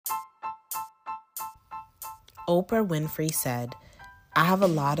Oprah Winfrey said, "I have a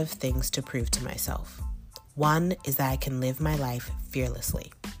lot of things to prove to myself. One is that I can live my life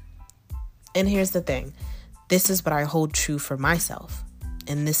fearlessly." And here's the thing. This is what I hold true for myself.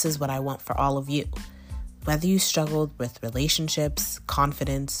 And this is what I want for all of you. Whether you struggled with relationships,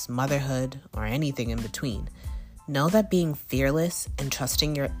 confidence, motherhood, or anything in between, know that being fearless and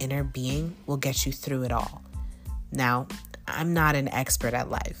trusting your inner being will get you through it all. Now, I'm not an expert at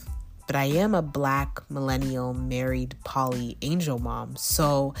life, but I am a Black, millennial, married, poly, angel mom,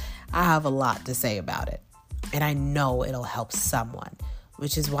 so I have a lot to say about it. And I know it'll help someone,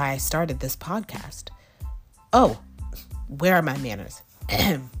 which is why I started this podcast. Oh, where are my manners?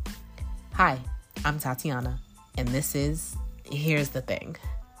 Hi, I'm Tatiana, and this is Here's the Thing.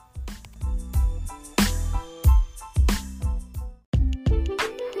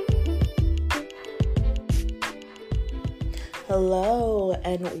 Hello,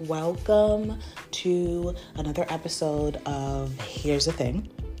 and welcome to another episode of Here's the Thing.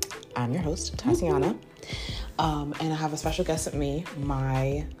 I'm your host, Tatiana, and I have a special guest with me,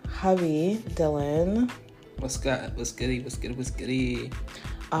 my hubby, Dylan. What's good? What's goody? What's good? What's goody?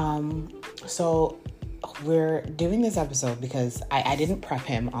 So we're doing this episode because I didn't prep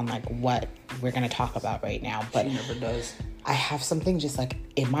him on like what we're going to talk about right now, but She never does. I have something just like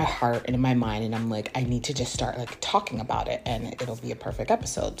in my heart and in my mind, and I'm like, I need to just start like talking about it, and it'll be a perfect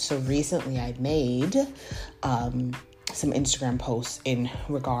episode. So recently I made some Instagram posts in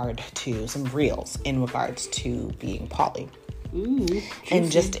regard to some reels in regards to being poly. Ooh,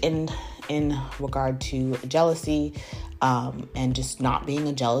 and just in regard to jealousy, and just not being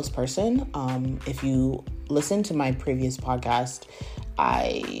a jealous person. If you listen to my previous podcast,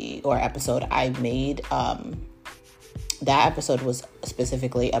 episode I made, that episode was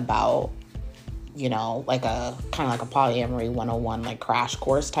specifically about, you know, like a kind of like a polyamory 101, like crash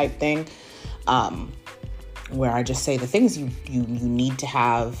course type thing, where I just say the things you need to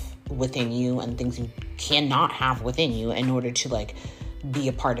have within you and things you cannot have within you in order to like be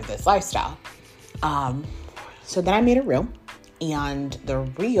a part of this lifestyle. So then I made a reel, and the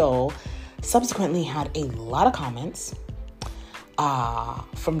reel subsequently had a lot of comments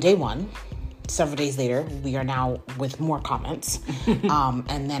from day one. Several days later, we are now with more comments.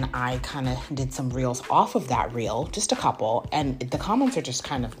 And then I kind of did some reels off of that reel, just a couple, and the comments are just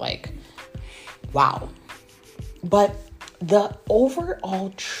kind of like, wow. But the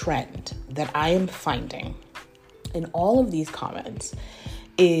overall trend that I am finding in all of these comments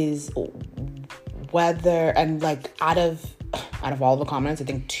is whether, and like out of all the comments, I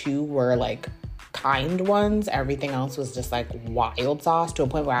think 2 were like kind ones. Everything else was just like wild sauce, to a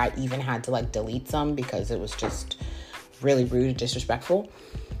point where I even had to like delete some because it was just really rude and disrespectful.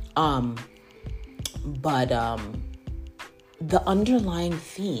 But the underlying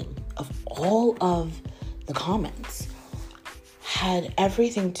theme of all of the comments had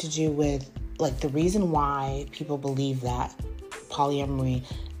everything to do with like the reason why people believe that polyamory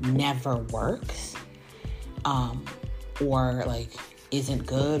never works, or like isn't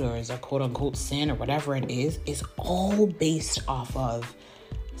good, or is a quote unquote sin, or whatever it is all based off of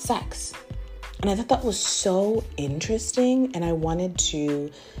sex. And I thought that was so interesting, and I wanted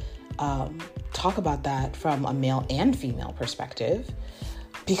to talk about that from a male and female perspective,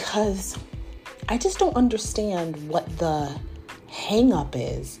 because I just don't understand what the hang up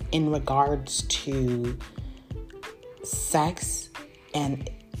is in regards to sex and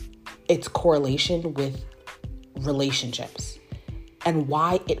its correlation with relationships, and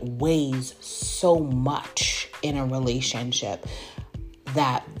why it weighs so much in a relationship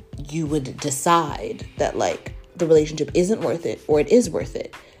that you would decide that like the relationship isn't worth it or it is worth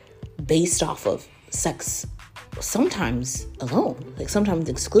it based off of sex, sometimes alone, like sometimes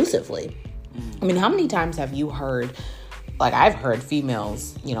exclusively. I mean, how many times have you heard, like I've heard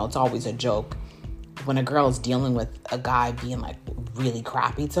females, you know, it's always a joke when a girl is dealing with a guy being like really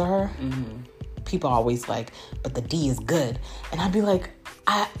crappy to her. People always like, but the D is good. And I'd be like,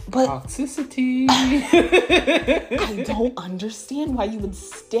 but toxicity. I don't understand why you would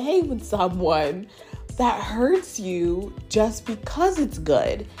stay with someone that hurts you just because it's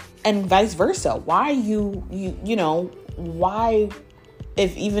good, and vice versa. Why you know, why,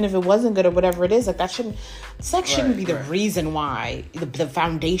 if even if it wasn't good or whatever it is, like that sex shouldn't be the reason why, the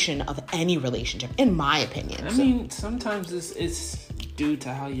foundation of any relationship, in my opinion. I mean, sometimes it's due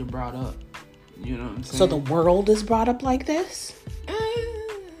to how you're brought up. You know what I'm saying? So the world is brought up like this?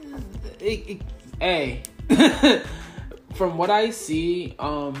 Hey, from what I see,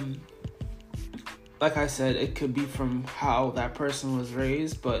 like I said, it could be from how that person was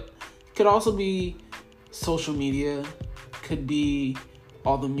raised, but it could also be social media, could be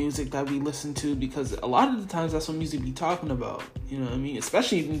all the music that we listen to, because a lot of the times that's what music be talking about. You know what I mean?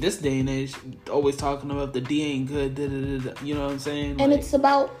 Especially in this day and age, always talking about the D ain't good. Da, da, da, da, you know what I'm saying? And it's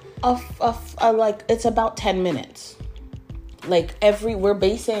about it's about 10 minutes. Like we're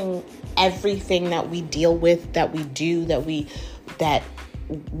basing everything that we deal with, that we do, that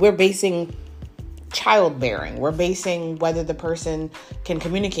we're basing childbearing. We're basing whether the person can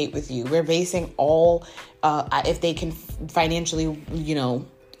communicate with you. We're basing all if they can financially,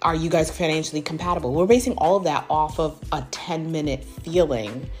 are you guys financially compatible? We're basing all of that off of a 10-minute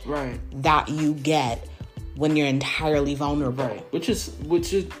feeling that you get when you're entirely vulnerable. Right. Which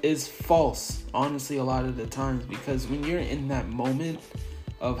is false, honestly, a lot of the times, because when you're in that moment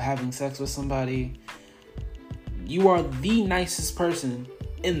of having sex with somebody, you are the nicest person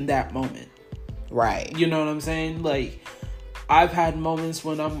in that moment. Right. You know what I'm saying? Like, I've had moments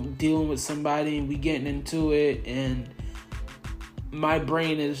when I'm dealing with somebody and we getting into it, and my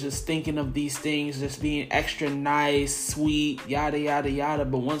brain is just thinking of these things, just being extra nice, sweet, yada, yada, yada.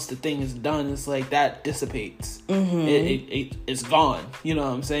 But once the thing is done, it's like that dissipates. Mm-hmm. It's gone. You know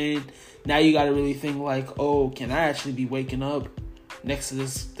what I'm saying? Now you got to really think like, oh, can I actually be waking up next to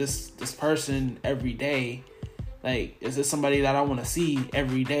this person every day? Like, is this somebody that I want to see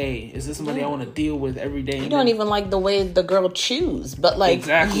every day? Is this somebody I want to deal with every day? You don't even like the way the girl chews, but like...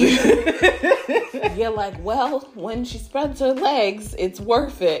 Exactly. You're like, well, when she spreads her legs, it's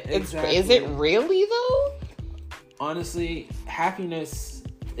worth it. Exactly. Is it really, though? Honestly, happiness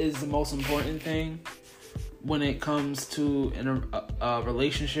is the most important thing when it comes to a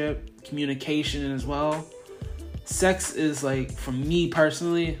relationship, communication as well. Sex is, like, for me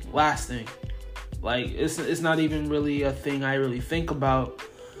personally, last thing. Like, it's not even really a thing I really think about.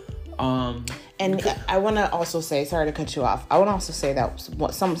 And I want to also say, sorry to cut you off, I want to also say that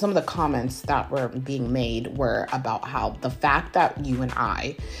some of the comments that were being made were about how the fact that you and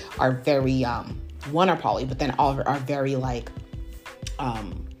I are very, one are poly, but then all are very, like,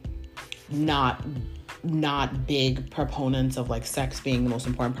 not big proponents of, like, sex being the most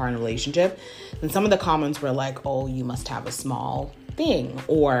important part in a relationship. And some of the comments were like, oh, you must have a small thing,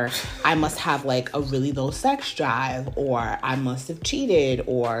 or I must have, like, a really low sex drive, or I must have cheated,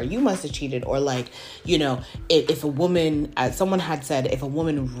 or you must have cheated, or, like, if a woman, as someone had said, if a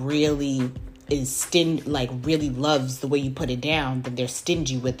woman really is really loves the way you put it down, then they're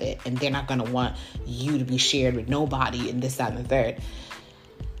stingy with it, and they're not going to want you to be shared with nobody, and this, that, and the third.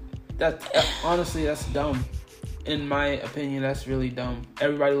 Honestly, that's dumb. In my opinion, that's really dumb.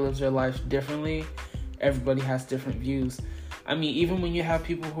 Everybody lives their life differently. Everybody has different views. I mean, even when you have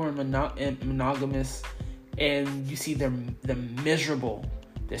people who are monogamous and you see them miserable,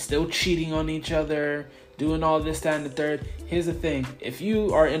 they're still cheating on each other, doing all this, that, and the third. Here's the thing. If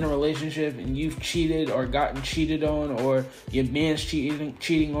you are in a relationship and you've cheated or gotten cheated on, or your man's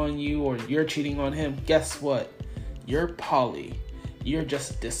cheating on you, or you're cheating on him, guess what? You're poly. You're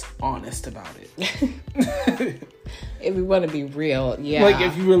just dishonest about it. If we want to be real, yeah. Like,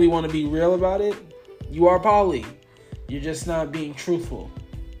 if you really want to be real about it, you are poly. You're just not being truthful.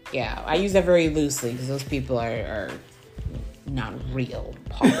 Yeah, I use that very loosely because those people are not real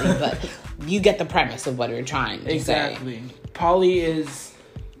poly, but you get the premise of what we're trying to say. Exactly. Poly is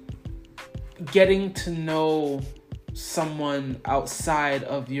getting to know someone outside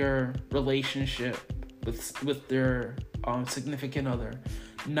of your relationship with their significant other,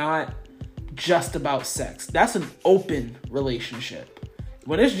 not just about sex. That's an open relationship.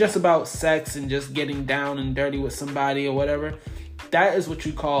 When it's just about sex and just getting down and dirty with somebody or whatever, that is what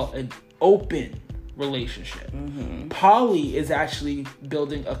you call an open relationship. Mm-hmm. Poly is actually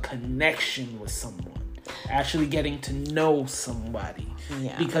building a connection with someone, actually getting to know somebody.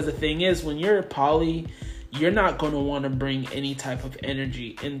 Yeah. Because the thing is, when you're poly, you're not going to want to bring any type of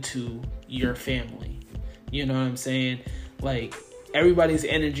energy into your family. You know what I'm saying? Like, everybody's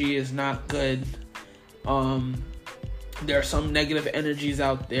energy is not good. There are some negative energies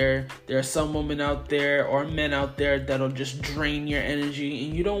out there. There are some women out there or men out there that'll just drain your energy,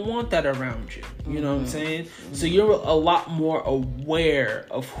 and you don't want that around you. You know what I'm saying? Mm-hmm. So you're a lot more aware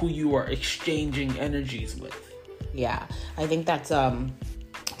of who you are exchanging energies with. Yeah, I think that's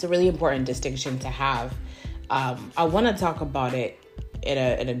it's a really important distinction to have. I want to talk about it in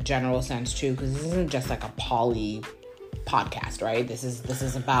a general sense too, because this isn't just like a poly podcast, right? This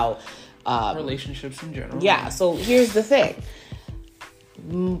is about relationships in general. Yeah, so here's the thing.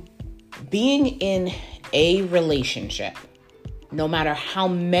 Being in a relationship, no matter how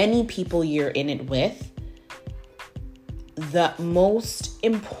many people you're in it with, the most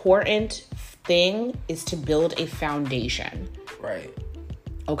important thing is to build a foundation. Right.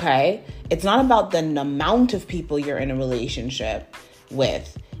 Okay? It's not about the amount of people you're in a relationship.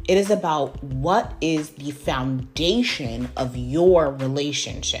 with. It is about what is the foundation of your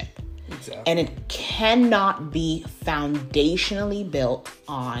relationship. Exactly. And it cannot be foundationally built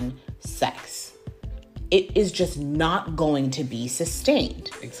on sex. It is just not going to be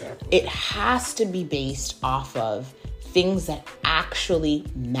sustained. Exactly. It has to be based off of things that actually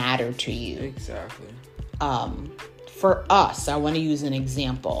matter to you. Exactly. For us, I want to use an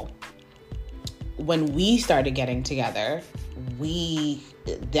example. When we started getting together,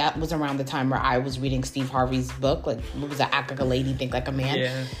 that was around the time where I was reading Steve Harvey's book, like, what was that, Act Like a Lady, Think Like a Man?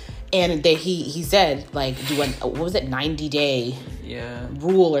 Yeah. And he said, like, do an, what was it, 90-day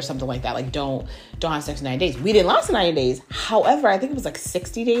rule or something like that. Like, don't have sex in 90 days. We didn't last 90 days. However, I think it was like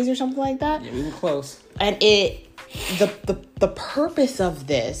 60 days or something like that. Yeah, we were close. And the purpose of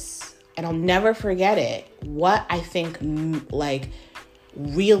this, and I'll never forget it, what I think like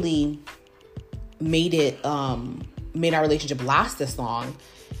really made our relationship last this long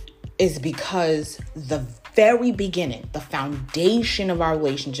is because the very beginning, the foundation of our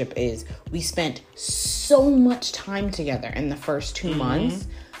relationship is we spent so much time together in the first 2 months.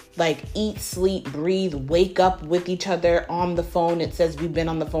 Like, eat, sleep, breathe, wake up with each other on the phone. It says we've been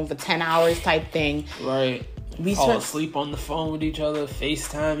on the phone for 10 hours type thing. Right. We fall asleep on the phone with each other,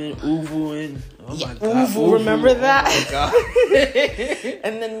 FaceTiming, Uvuing. Oh my God. Uvu, remember that? Oh my God.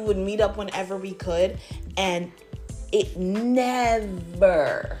 And then we would meet up whenever we could. And it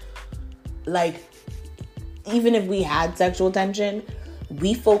never, like, even if we had sexual tension,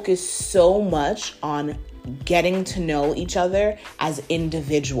 we focused so much on getting to know each other as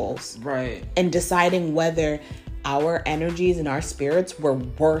individuals. Right. And deciding whether our energies and our spirits were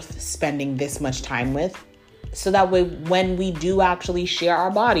worth spending this much time with. So that way, when we do actually share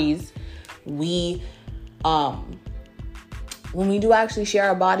our bodies, when we do actually share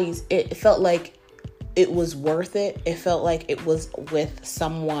our bodies, it felt like it was worth it. It felt like it was with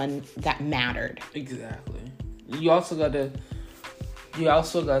someone that mattered. Exactly. You also got to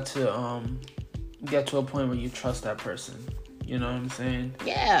get to a point where you trust that person. You know what I'm saying?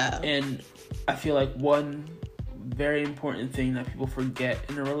 Yeah. And I feel like one very important thing that people forget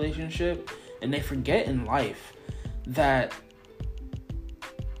in a relationship, and they forget in life, that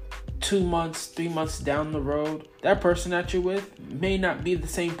 2 months, 3 months down the road, that person that you're with may not be the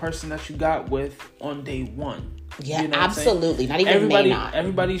same person that you got with on day one. Yeah, you know absolutely. Not even may not.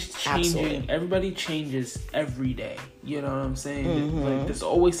 Everybody's changing. Absolutely. Everybody changes every day. You know what I'm saying? Like, there's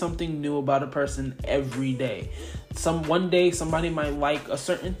always something new about a person every day. One day somebody might like a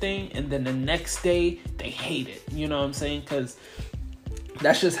certain thing, and then the next day they hate it. You know what I'm saying? Because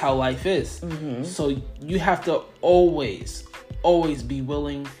that's just how life is. So you have to always be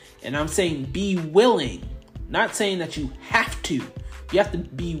willing. And I'm saying be willing, not saying that you have to. You have to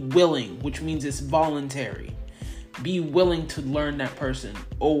be willing, which means it's voluntary. Be willing to learn that person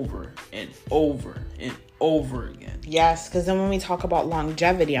over and over and over again. Yes, because then when we talk about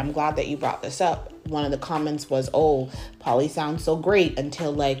longevity, I'm glad that you brought this up. One of the comments was, oh, poly sounds so great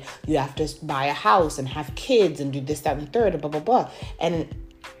until, like, you have to buy a house and have kids and do this, that, and the third, and blah, blah, blah. And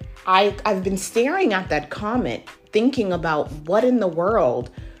I've been staring at that comment, thinking about what in the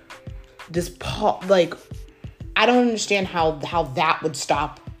world does I don't understand how that would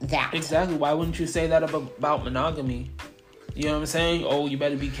stop that. Exactly. Why wouldn't you say that about monogamy? You know what I'm saying? Oh, you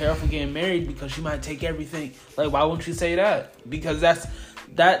better be careful getting married because she might take everything. Like, why wouldn't you say that? Because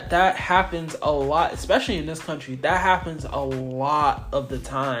that happens a lot, especially in this country. That happens a lot of the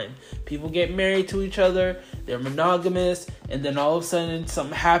time. People get married to each other, they're monogamous, and then all of a sudden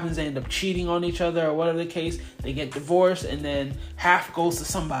something happens, they end up cheating on each other or whatever the case. They get divorced, and then half goes to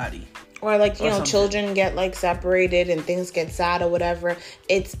somebody. Or, like, you know, children get, like, separated and things get sad or whatever.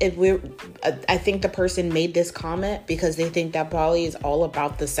 I think the person made this comment because they think that poly is all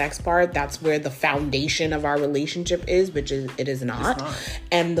about the sex part. That's where the foundation of our relationship is, which it is not.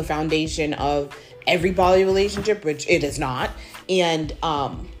 And the foundation of every poly relationship, which it is not. And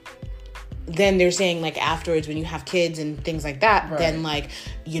then they're saying, like, afterwards when you have kids and things like that, right, then, like,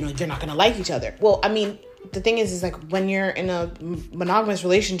 you know, you're not going to like each other. Well, I mean, the thing is like, when you're in a monogamous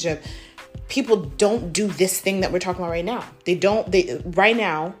relationship, people don't do this thing that we're talking about right now. Right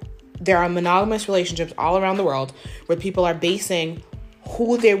now, there are monogamous relationships all around the world where people are basing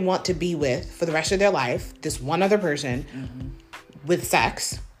who they want to be with for the rest of their life, this one other person, with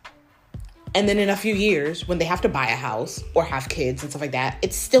sex. And then in a few years, when they have to buy a house or have kids and stuff like that,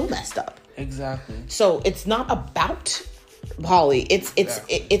 it's still messed up. Exactly. So it's not about poly.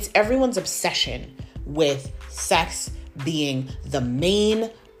 It's everyone's obsession with sex being the main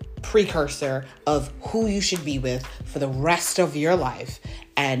precursor of who you should be with for the rest of your life.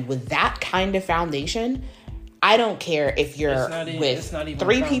 And with that kind of foundation, I don't care if you're with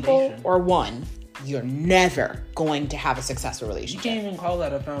 3 people or 1. You're never going to have a successful relationship. You can't even call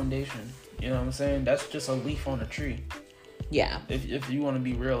that a foundation. You know what I'm saying? That's just a leaf on a tree. Yeah. If you want to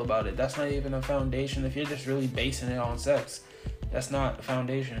be real about it, that's not even a foundation. If you're just really basing it on sex, that's not a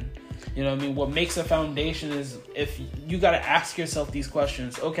foundation. You know what I mean? What makes a foundation is if you got to ask yourself these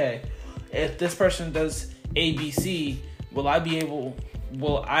questions. Okay, if this person does A, B, C, will I be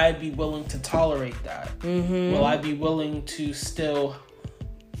willing to tolerate that? Mm-hmm. Will I be willing to still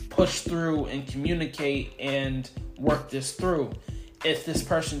push through and communicate and work this through? If this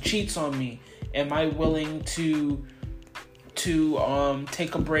person cheats on me, am I willing to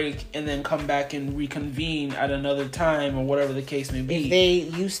take a break and then come back and reconvene at another time or whatever the case may be? If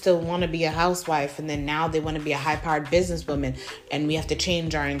they used to want to be a housewife and then now they want to be a high-powered businesswoman and we have to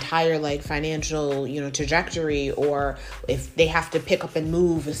change our entire like financial, trajectory, or if they have to pick up and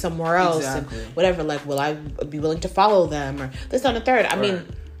move somewhere else and whatever, like, will I be willing to follow them or this on the third? I mean,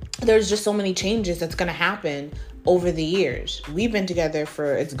 there's just so many changes that's going to happen over the years. We've been together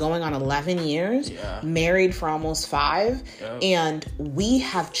it's going on 11 years, married for almost 5, and we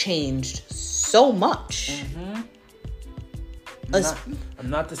have changed so much. I'm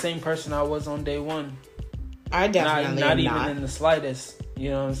not the same person I was on day one. I definitely not am even not. in the slightest.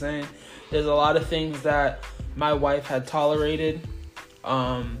 You know what I'm saying? There's a lot of things that my wife had tolerated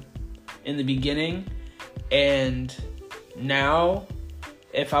in the beginning, and now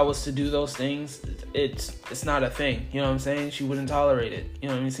if I was to do those things, it's not a thing. You know what I'm saying? She wouldn't tolerate it. You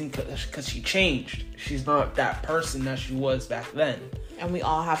know what I'm saying? Because she changed. She's not that person that she was back then. And we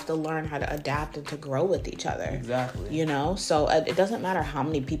all have to learn how to adapt and to grow with each other. Exactly. So it doesn't matter how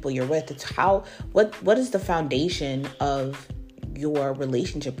many people you're with. It's what is the foundation of your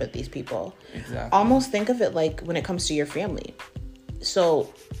relationship with these people? Exactly. Almost think of it like when it comes to your family.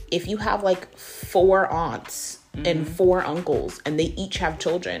 So if you have like 4 aunts and 4 uncles and they each have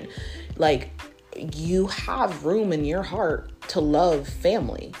children, like, you have room in your heart to love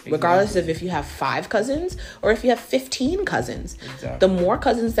family, regardless of if you have 5 cousins or if you have 15 cousins. The more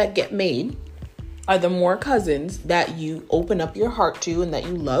cousins that get made are the more cousins that you open up your heart to and that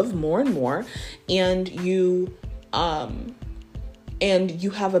you love more and more, and you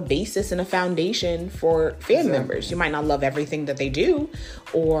have a basis and a foundation for family members. You might not love everything that they do,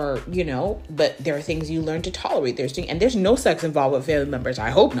 or, but there are things you learn to tolerate. There's no sex involved with family members. I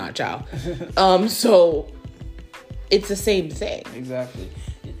hope not, child. So it's the same thing. Exactly.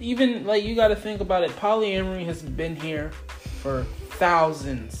 Even, like, you got to think about it. Polyamory has been here for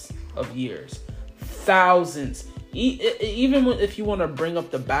thousands of years. Thousands. Even if you want to bring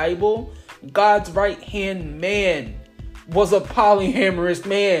up the Bible, God's right-hand man was a polyamorous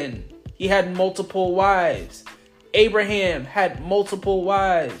man. He had multiple wives. Abraham had multiple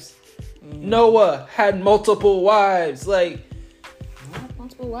wives. Noah had multiple wives. Like,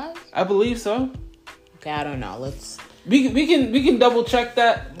 multiple wives? I believe so. Okay, I don't know. We can double check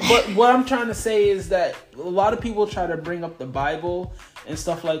that. But what I'm trying to say is that a lot of people try to bring up the Bible and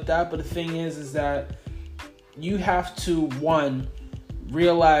stuff like that. But the thing is that you have to, one,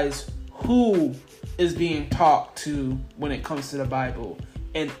 realize who is being talked to when it comes to the Bible,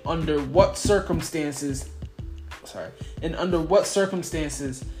 and under what circumstances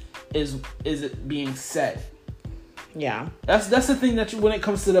is it being said. Yeah, that's the thing that when it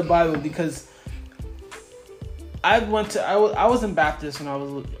comes to the Bible, because I was in Baptist when I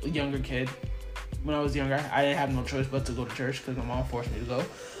was a younger kid. When I was younger, I didn't have no choice but to go to church because my mom forced me to go.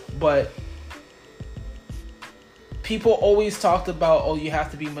 But people always talked about, oh, you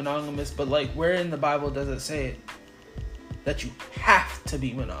have to be monogamous, but like, where in the Bible does it say it that you have to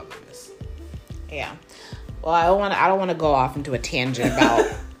be monogamous? Yeah. Well, I don't want to go off into a tangent about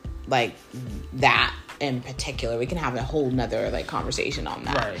like that in particular. We can have a whole nother like conversation on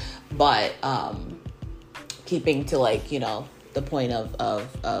that. Right. But keeping to like, the point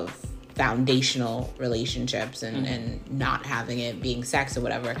of foundational relationships and not having it being sex or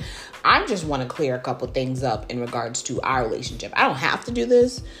whatever, I just want to clear a couple things up in regards to our relationship. I don't have to do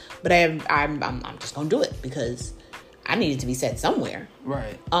this, but I'm just gonna do it because I need it to be said somewhere.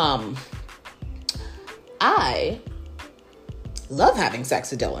 Right. I love having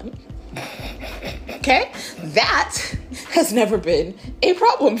sex with Dylan. Okay? That has never been a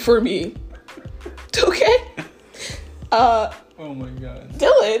problem for me. Okay? Oh my God.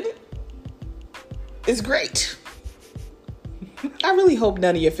 Dylan is great. I really hope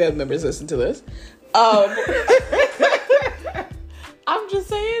none of your family members listen to this. I'm just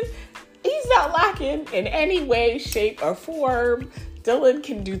saying, he's not lacking in any way, shape, or form. Dylan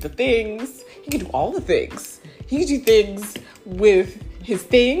can do the things. He can do all the things. He can do things with his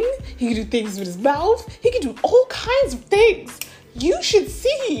thing. He can do things with his mouth. He can do all kinds of things. You should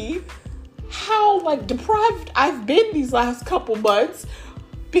see how like deprived I've been these last couple months,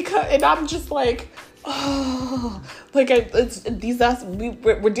 and I'm just like, oh, like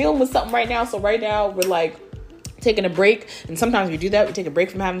we're dealing with something right now. So right now we're like taking a break, and sometimes we do that. We take a break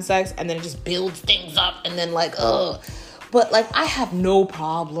from having sex, and then it just builds things up, and then like, ugh. But like, I have no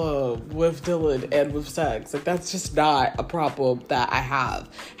problem with Dylan and with sex. Like, that's just not a problem that I have.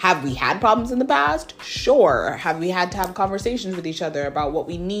 Have we had problems in the past? Sure. Have we had to have conversations with each other about what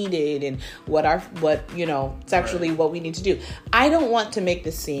we needed and sexually what we need to do? I don't want to make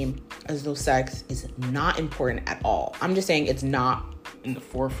this seem as though sex is not important at all. I'm just saying it's not in the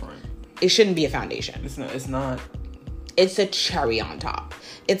forefront. It shouldn't be a foundation. It's not. It's a cherry on top.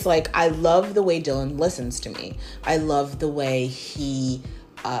 It's like, I love the way Dylan listens to me. I love the way he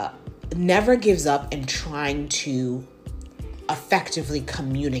never gives up in trying to effectively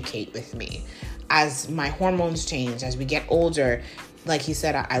communicate with me. As my hormones change, as we get older, like he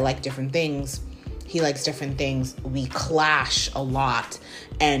said, I like different things. He likes different things. We clash a lot,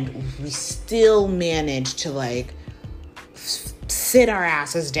 and we still manage to like sit our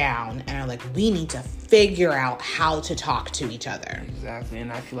asses down and are like, we need to figure out how to talk to each other. Exactly. And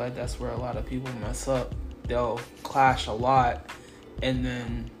I feel like that's where a lot of people mess up. They'll clash a lot and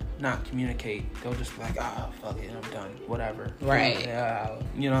then not communicate. They'll just be like, oh, fuck it, I'm done. Whatever. Right. Yeah.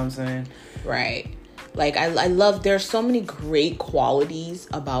 You know what I'm saying? Right. Like, I love, there's so many great qualities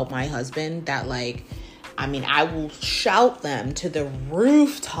about my husband that like, I mean, I will shout them to the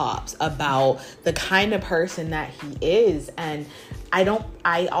rooftops about the kind of person that he is. And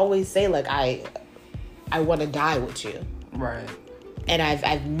I always say like, I want to die with you. Right. And I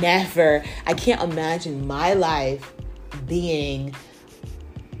can't imagine my life being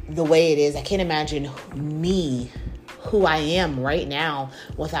the way it is. I can't imagine me, who I am right now,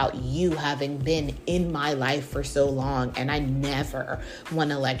 without you having been in my life for so long. And I never want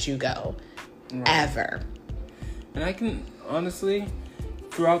to let you go. Right. Ever. And I can honestly,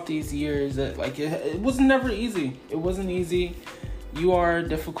 throughout these years, that like it was never easy. It wasn't easy. You are a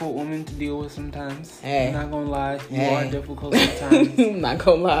difficult woman to deal with sometimes. Hey. I'm not gonna lie. You are difficult sometimes. I'm not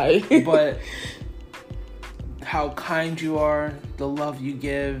gonna lie. But how kind you are, the love you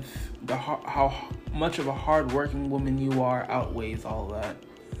give, how much of a hard-working woman you are outweighs all of that.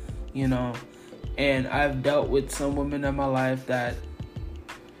 You know? And I've dealt with some women in my life that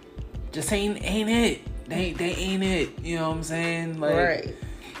just ain't it. They ain't it. You know what I'm saying? Like, right.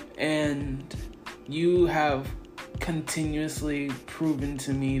 And you have continuously proven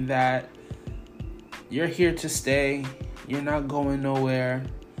to me that you're here to stay. You're not going nowhere.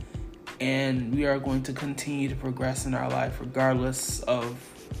 And we are going to continue to progress in our life regardless of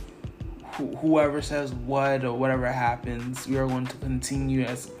whoever says what or whatever happens. We are going to continue,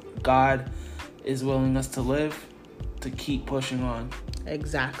 as God is willing us to live, to keep pushing on.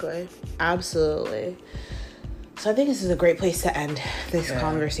 Exactly. Absolutely. So I think this is a great place to end this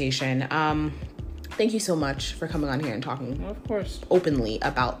conversation. Thank you so much for coming on here and talking, of course, openly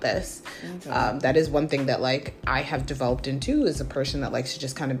about this. That is one thing that like I have developed into, is a person that likes to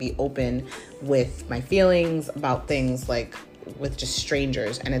just kind of be open with my feelings about things, like with just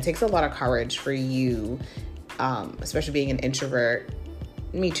strangers. And it takes a lot of courage for you, especially being an introvert,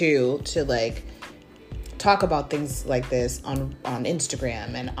 me too, to like talk about things like this on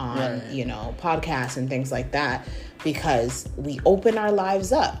Instagram and on, podcasts and things like that, because we open our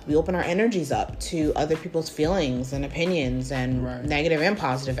lives up. We open our energies up to other people's feelings and opinions and negative and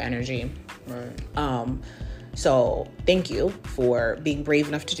positive energy. Right. So thank you for being brave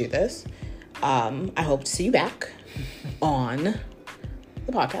enough to do this. I hope to see you back on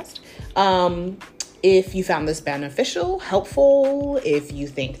the podcast. If you found this beneficial, helpful, if you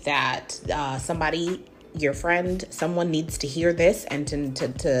think that somebody, your friend, someone needs to hear this and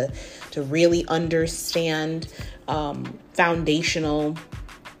to really understand foundational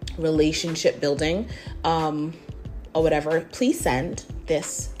relationship building, or whatever, please send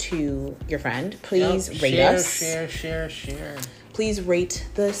this to your friend. Please rate us. Share. Please rate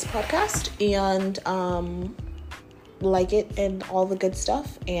this podcast and like it and all the good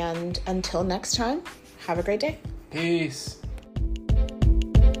stuff. And until next time, have a great day. Peace.